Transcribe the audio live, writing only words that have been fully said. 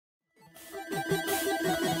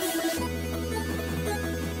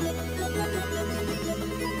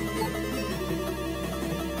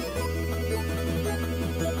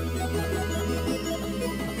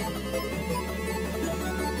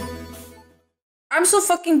I'm so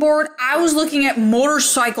fucking bored. I was looking at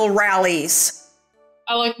motorcycle rallies.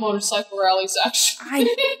 I like motorcycle rallies, actually.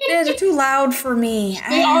 They're too loud for me.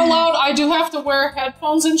 They are loud. I do have to wear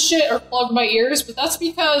headphones and shit or plug my ears, but that's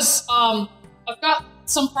because I've got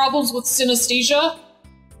some problems with synesthesia.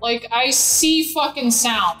 Like, I see fucking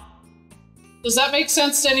sound. Does that make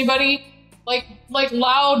sense to anybody? Like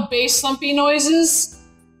loud bass thumpy noises?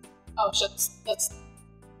 Oh shit, that's...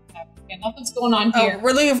 Okay, nothing's going on here. Oh,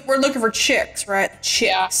 we're looking for chicks, right?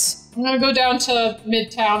 Chicks. Yeah. I'm gonna go down to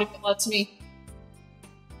Midtown if it lets me.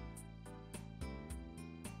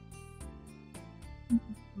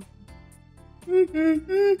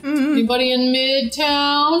 Anybody in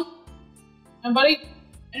Midtown? Anybody?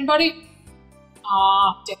 Anybody?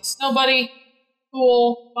 Aw, dicks. Nobody.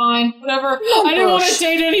 Cool. Fine. Whatever. Oh, I didn't want to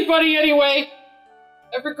date anybody anyway.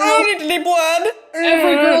 Every girl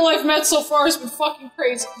I've met so far has been fucking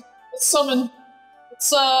crazy. Let's summon.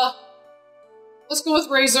 Let's go with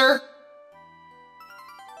Razor.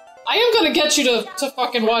 I am gonna get you to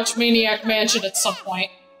fucking watch Maniac Mansion at some point.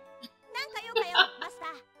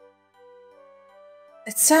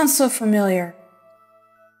 It sounds so familiar.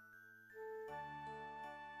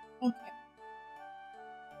 Okay.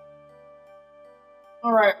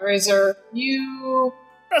 Alright, Razor. You...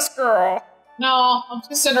 Best girl. No, I'm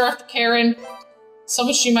gonna send her after Karen.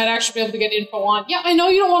 Someone she might actually be able to get info on. Yeah, I know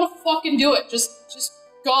you don't want to fucking do it. Just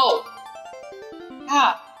go.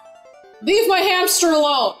 God. Leave my hamster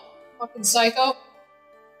alone. Fucking psycho.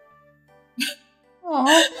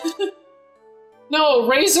 Aww. No,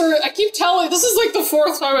 Razor, I keep telling, this is like the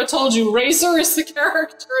 4th time I told you, Razor is the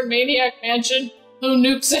character in Maniac Mansion who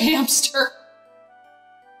nukes a hamster.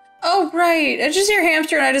 Oh, right. I just hear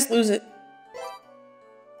hamster and I just lose it.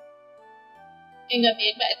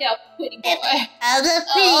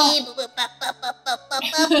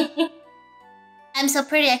 I'm so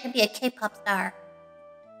pretty I could be a K-pop star.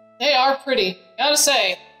 They are pretty, gotta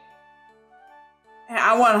say.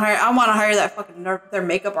 I want to hire that fucking their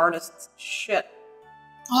makeup artists. Shit.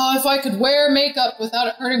 Oh, if I could wear makeup without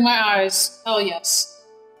it hurting my eyes, hell yes.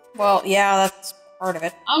 Well, yeah, that's part of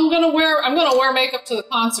it. I'm gonna wear makeup to the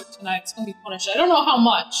concert tonight. It's gonna be punished. I don't know how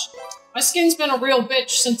much. My skin's been a real bitch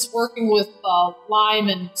since working with lime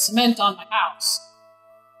and cement on my house.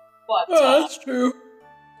 But that's true.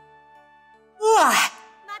 Ah.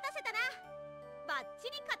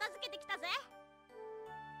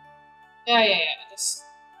 Yeah. Just...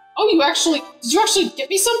 Oh, did you actually get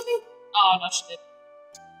me something? Oh, no, she didn't.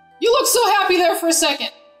 You look so happy there for a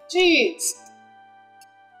second. Jeez.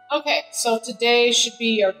 Okay, so today should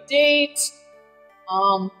be our date.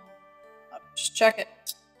 Just check it.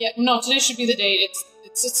 Yeah, no, today should be the date.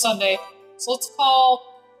 It's Sunday. So let's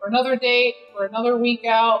call for another date for another week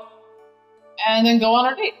out, and then go on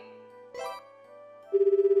our date.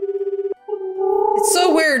 It's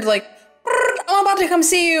so weird, like, I'm about to come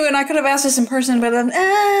see you, and I could have asked this in person, but then,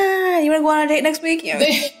 you wanna go on a date next week? Yeah.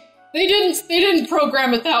 They didn't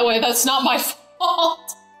program it that way. That's not my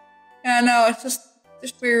fault. Yeah, no, it's just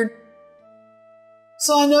weird.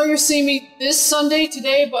 So I know you're seeing me this Sunday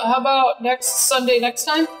today, but how about next Sunday next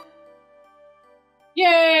time?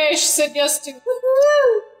 Yay! She said yes to.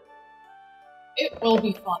 Woohoo! It will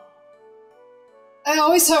be fun. I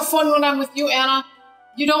always have fun when I'm with you, Anna.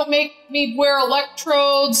 You don't make me wear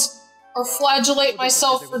electrodes, or flagellate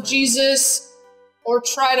myself for Jesus, or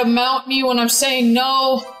try to mount me when I'm saying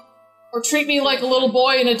no, or treat me like a little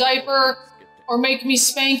boy in a diaper, or make me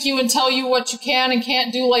spank you and tell you what you can and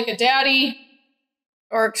can't do like a daddy.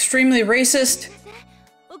 Or extremely racist.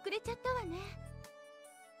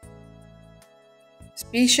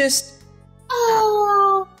 Specious.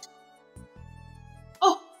 Oh,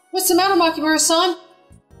 what's the matter, Makimura-san?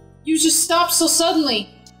 You just stopped so suddenly.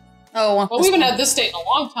 Oh, well, we haven't had this date in a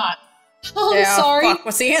long time. Oh, yeah, I'm sorry. Fuck,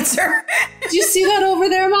 what's the answer? Do you see that over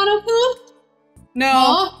there, Mono-kun? No.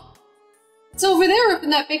 Huh? It's over there up in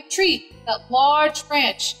that big tree. That large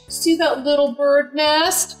branch. See that little bird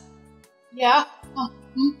nest? Yeah.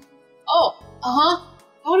 Oh, uh-huh.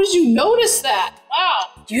 How did you notice that?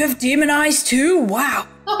 Wow. Do you have demon eyes too? Wow.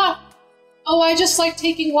 Oh, I just like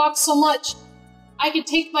taking walks so much. I could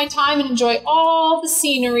take my time and enjoy all the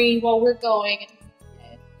scenery while we're going.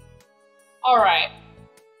 Alright.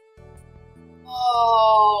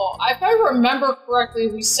 Oh, if I remember correctly,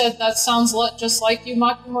 we said that sounds just like you,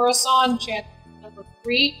 Makimura-san, chant number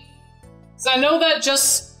 3. Because I know that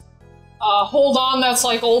just, hold on, that's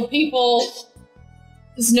like old people,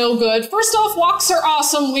 is no good. First off, walks are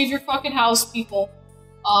awesome, leave your fucking house, people.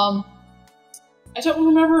 I don't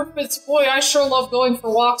remember if it's, boy, I sure love going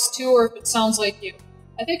for walks too, or if it sounds like you.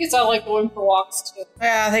 I think it's I like going for walks too.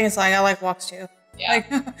 Yeah, I think it's like I like walks too. Yeah. Like,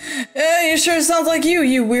 you sure it sounds like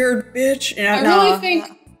you weird bitch? You know, I really think...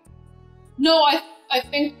 No, I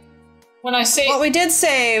think when I say... Well, we did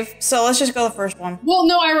save, so let's just go the first one. Well,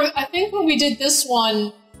 no, I think when we did this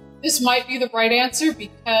one, this might be the right answer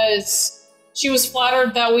because she was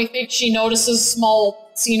flattered that we think she notices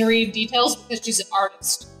small scenery details because she's an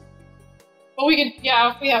artist. But we could,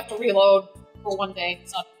 yeah, if we have to reload for one day,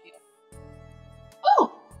 it's not a big deal.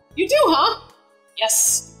 Oh, you do, huh?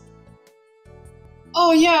 Yes.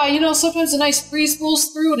 Oh yeah, you know, sometimes a nice breeze blows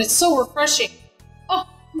through and it's so refreshing. Oh,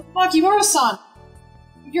 Makimaru-san!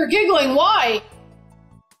 You're giggling, why?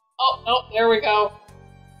 Oh, no, there we go.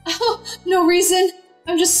 Oh, no reason.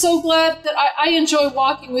 I'm just so glad that I enjoy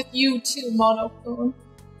walking with you too, Mono-kun.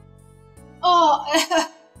 Oh,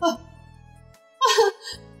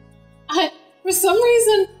 for some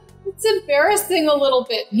reason, it's embarrassing a little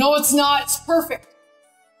bit. No, it's not. It's perfect.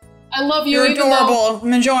 I love you. You're adorable.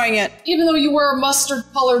 I'm enjoying it. Even though you wear a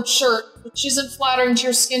mustard-colored shirt, which isn't flattering to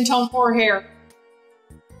your skin tone or hair.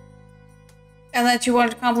 And that you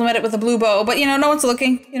wanted to compliment it with a blue bow, but you know, no one's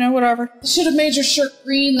looking. You know, whatever. You should have made your shirt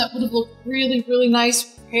green. That would have looked really, really nice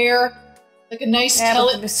with your hair. Like a nice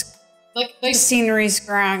like the scenery's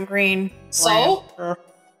green. So?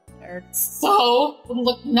 So? It would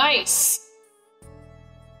look nice.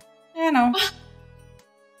 I know.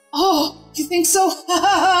 Oh, do you think so?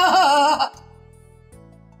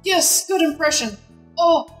 Yes, good impression.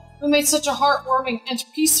 Oh, we made such a heartwarming and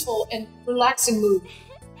peaceful and relaxing mood.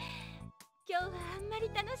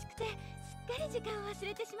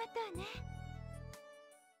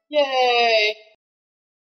 Yay!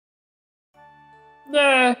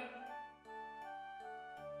 Yeah.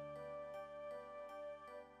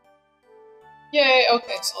 Yay,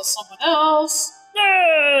 okay, so someone else.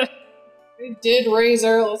 Yeah. We did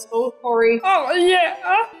Razor, let's go with Cory. Oh, yeah.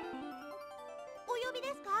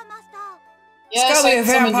 Yes, it's gotta be a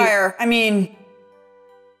vampire. I mean...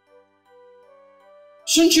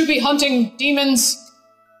 Shouldn't you be hunting demons?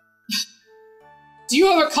 Do you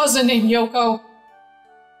have a cousin named Yoko?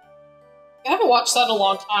 I haven't watched that in a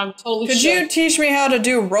long time, totally Could you teach me how to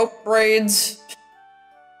do rope braids?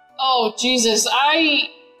 Oh, Jesus, I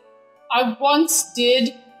once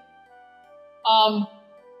did,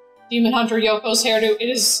 Demon Hunter Yoko's hairdo. It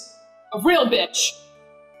is a real bitch.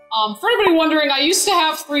 For anybody wondering, I used to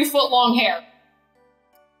have 3-foot long hair.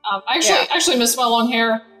 I actually miss my long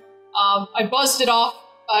hair. I buzzed it off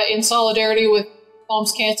in solidarity with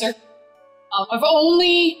mom's cancer. I've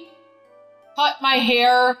only cut my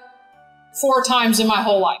hair 4 times in my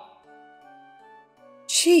whole life.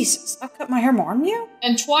 Jesus, I've cut my hair more than you?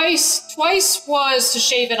 And twice was to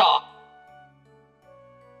shave it off.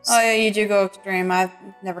 Oh yeah, you do go extreme. I've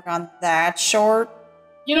never gone that short.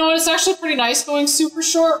 You know, it's actually pretty nice going super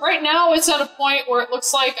short. Right now, it's at a point where it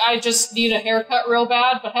looks like I just need a haircut real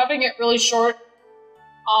bad, but having it really short,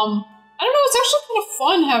 I don't know, it's actually kind of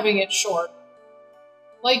fun having it short.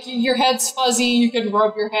 Like, your head's fuzzy, you can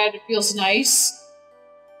rub your head, it feels nice.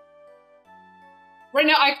 Right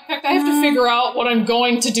now, in fact, I have to figure out what I'm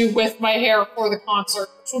going to do with my hair for the concert,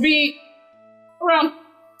 which will be around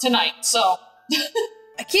tonight, so...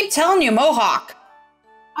 I keep telling you, mohawk.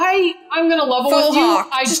 I'm gonna level Full with you.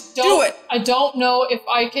 hawk. Just do it. I don't know if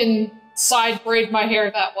I can side braid my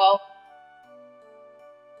hair that well.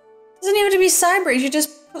 Doesn't even have to be side braids. You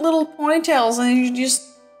just put little ponytails and you just,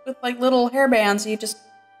 with like little hairbands, you just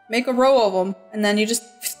make a row of them and then you just...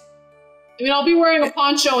 I mean, I'll be wearing a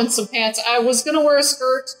poncho and some pants. I was gonna wear a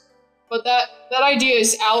skirt, but that idea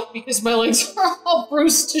is out because my legs are all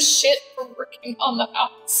bruised to shit from working on the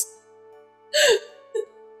house.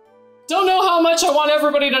 Don't know how much I want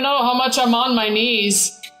everybody to know how much I'm on my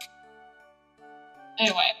knees.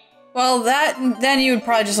 Anyway. Well, then you would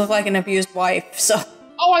probably just look like an abused wife, so...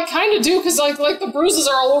 Oh, I kinda do, because like the bruises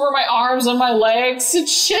are all over my arms and my legs and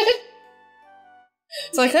shit.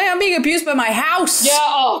 It's like, hey, I'm being abused by my house! Yeah,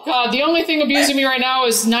 oh god, the only thing abusing me right now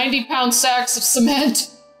is 90-pound sacks of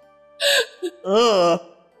cement. Ugh.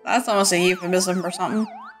 That's almost a euphemism for something.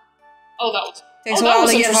 Oh, that was... Takes a while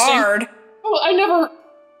to get hard. Oh,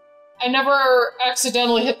 I never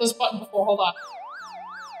accidentally hit this button before. Hold on.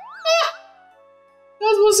 Ah!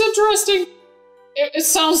 That was interesting. It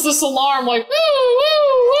sounds this alarm like woo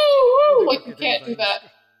woo woo woo. Like you can't do that.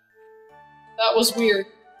 That was weird.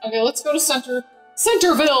 Okay, let's go to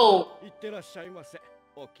Centerville.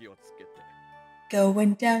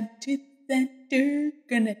 Going down to Center,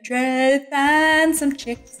 gonna try to find some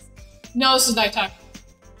chicks. No, this is nighttime.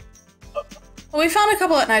 Well, we found a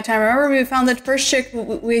couple at nighttime. Remember, we found the first chick.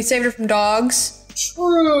 We saved her from dogs.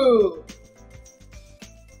 True.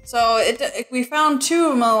 So we found 2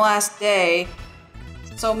 of them on the last day.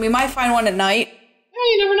 So we might find one at night. Yeah,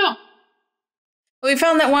 you never know. We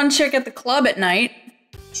found that one chick at the club at night.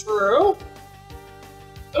 True.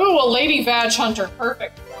 Ooh, a lady vag hunter.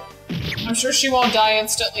 Perfect. I'm sure she won't die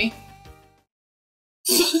instantly.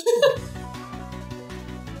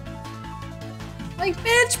 Like,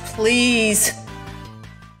 bitch, please.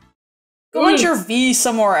 Go on your V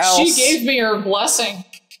somewhere else. She gave me her blessing.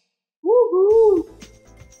 Woohoo!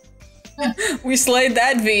 We slayed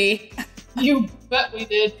that V. You bet we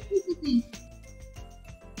did.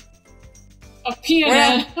 A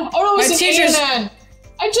PNN. Oh no, it's an ANN.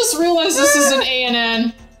 I just realized this is an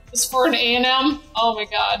ANN. It's for an A&M. Oh my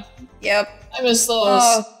god. Yep. I miss those.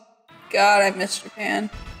 Oh god, I miss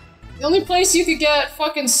Japan. The only place you could get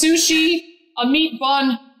fucking sushi, a meat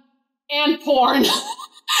bun, and porn.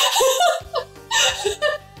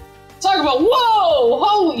 Talk about, whoa!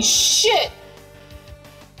 Holy shit!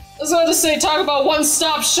 I was about to say, talk about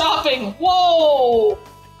one-stop shopping. Whoa!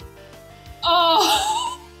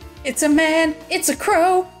 It's a man, it's a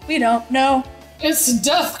crow, we don't know. It's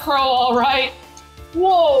Death Crow, alright.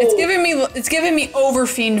 Whoa! It's giving me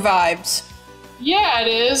Overfiend vibes. Yeah, it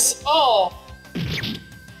is. Oh.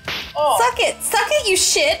 Suck it, you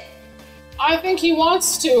shit. I think he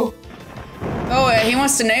wants to. Oh, yeah, he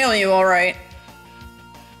wants to nail you, alright.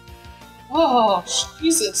 Oh,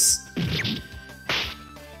 Jesus.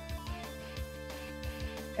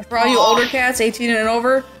 And for all you older cats, 18 and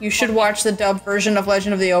over, you should watch the dubbed version of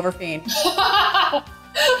Legend of the Overfiend.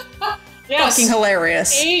 Yes. Fucking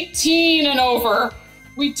hilarious. 18 and over.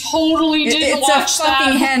 We totally didn't watch that. It's a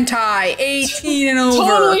fucking hentai. 18 and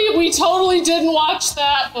over. We totally didn't watch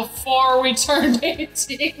that before we turned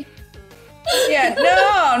 18. Yeah,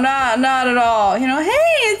 no, not at all. You know, hey,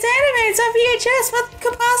 it's anime, it's on VHS, what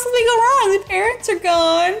could possibly go wrong? The parents are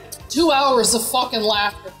gone. 2 hours of fucking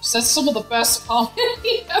laughter. That's some of the best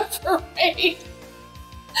comedy ever made.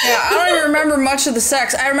 Yeah, I don't even remember much of the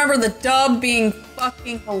sex. I remember the dub being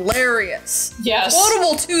fucking hilarious. Yes.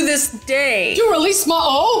 Quotable to this day. You released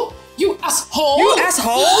my you asshole! You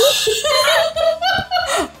asshole!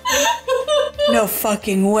 No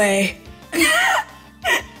fucking way.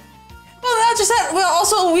 Well, not just that. Well,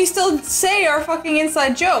 also we still say our fucking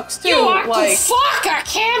inside jokes too. You want like, to fuck a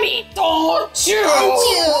Cammy, don't you? You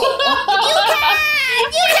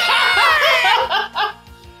can!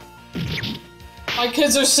 My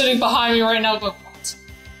kids are sitting behind me right now going,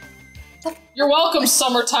 what? You're welcome,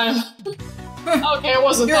 summertime. Okay, it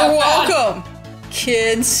wasn't that bad. You're welcome,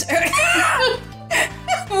 kids.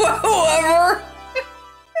 Whoever.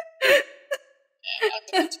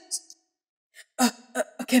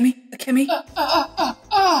 Akemi.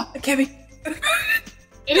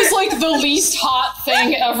 It is like the least hot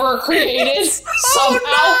thing ever created somehow.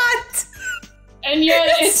 Not. And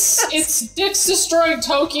yet it's Dick's destroying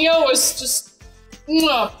Tokyo is just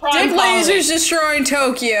prime Dick Laser's destroying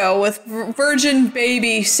Tokyo with Virgin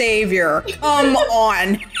Baby Savior. Come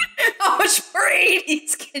on. How much for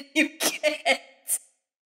 80s can you get?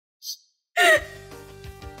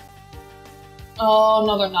 Oh,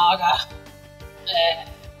 another Naga.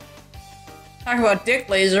 Talk about Dick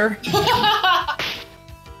Laser.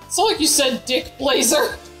 It's like you said Dick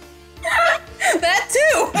Blazer. That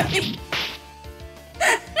too!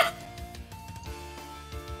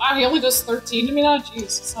 Wow, he only does 13 to me now? Jeez,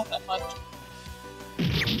 it's not that much.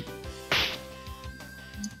 And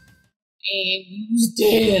he's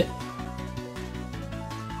dead.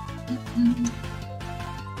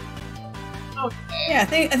 Okay.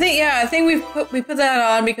 Yeah, I think we put that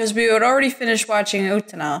on because we had already finished watching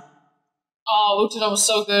Utena. Oh, Utena was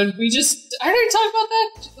so good. I already talked about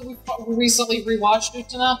that. We recently rewatched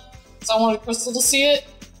Utena, so I wanted Crystal to see it.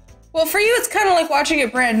 Well, for you, it's kind of like watching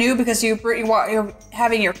it brand new because you're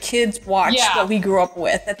having your kids watch what we grew up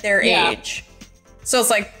with at their age. So it's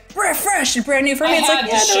like fresh and brand new for me. It's like,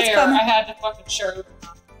 it's coming. I had to fucking share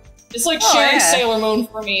Utena. It's like sharing Sailor Moon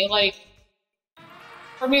for me. Like,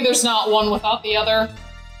 for me, there's not one without the other.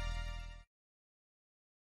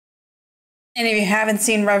 And if you haven't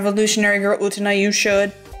seen Revolutionary Girl Utena, you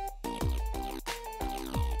should.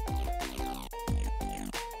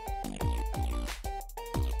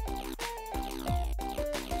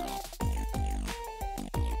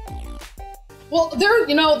 Well,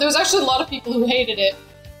 there's actually a lot of people who hated it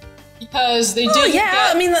because they didn't.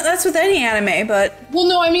 I mean that's with any anime, but well,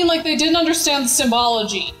 no, I mean like they didn't understand the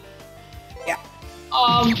symbology. Yeah.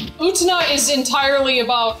 Utena is entirely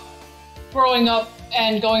about growing up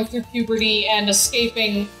and going through puberty and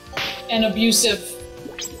escaping an abusive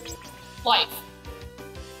life.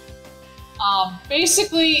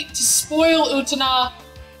 Basically, to spoil Utena,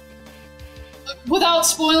 without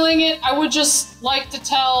spoiling it, I would just like to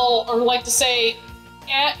say,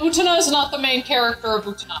 Utena is not the main character of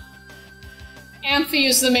Utena. Anthe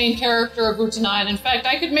is the main character of Utena, and in fact,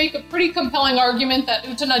 I could make a pretty compelling argument that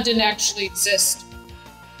Utena didn't actually exist.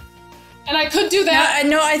 And I could do that.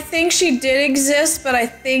 No, I think she did exist, but I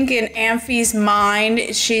think in Anthe's mind,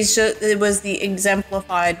 it was the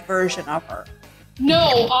exemplified version of her.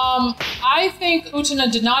 No, I think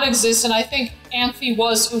Utena did not exist, and I think Anthe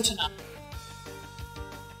was Utena.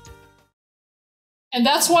 And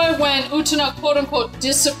that's why when Utena, quote-unquote,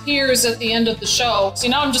 disappears at the end of the show... See,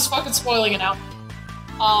 now I'm just fucking spoiling it now.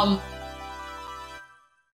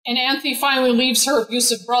 And Anthe finally leaves her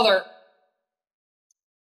abusive brother.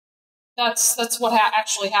 That's what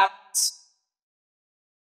actually happens.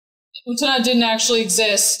 Utena didn't actually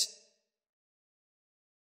exist.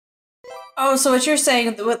 Oh, so what you're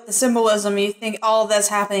saying with the symbolism, you think all of that's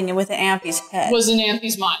happening within Anthe's head? Was in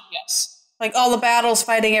Anthe's mind, yes. Like all the battles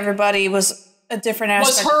fighting everybody was a different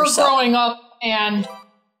aspect was her of herself. Growing up and,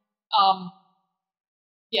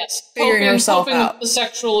 yes. Figuring herself coping out. With the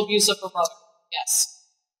sexual abuse of her brother, yes.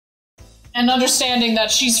 And understanding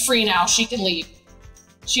that she's free now, she can leave.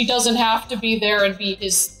 She doesn't have to be there and be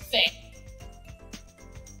his thing.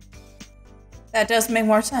 That does make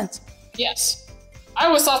more sense. Yes. I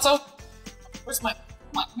always thought so. Where's my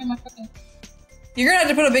fucking... You're gonna have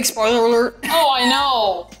to put a big spoiler alert. Oh, I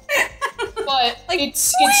know. But like,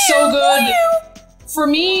 it's so good. For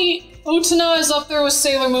me, Utena is up there with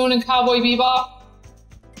Sailor Moon and Cowboy Bebop.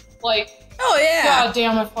 Like, oh yeah. God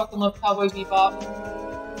damn, I fucking love Cowboy Bebop.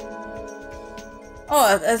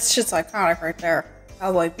 Oh, that shit's iconic right there.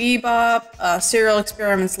 Cowboy Bebop, Serial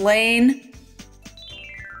Experiments Lane.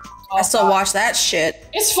 Oh, I still watch that shit.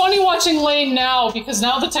 It's funny watching Lane now, because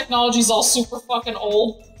now the technology's all super fucking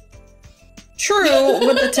old. True,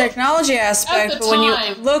 with the technology aspect, but when you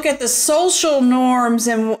look at the social norms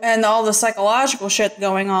and all the psychological shit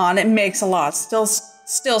going on, it makes a lot. Still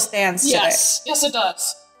stands today. Yes, yes it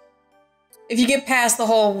does. If you get past the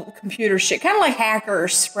whole computer shit, kind of like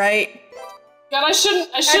hackers, right? God, I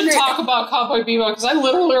shouldn't talk about Cowboy Bebop, because I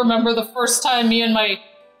literally remember the first time me and my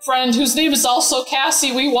friend, whose name is also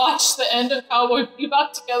Cassie, we watched the end of Cowboy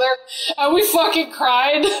Bebop together, and we fucking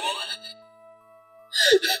cried.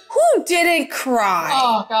 Who didn't cry?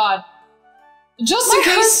 Oh God! My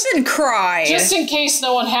husband cried. Just in case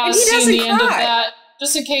no one has seen the end of that.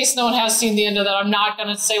 Just in case no one has seen the end of that, I'm not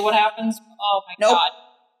gonna say what happens. Oh my God!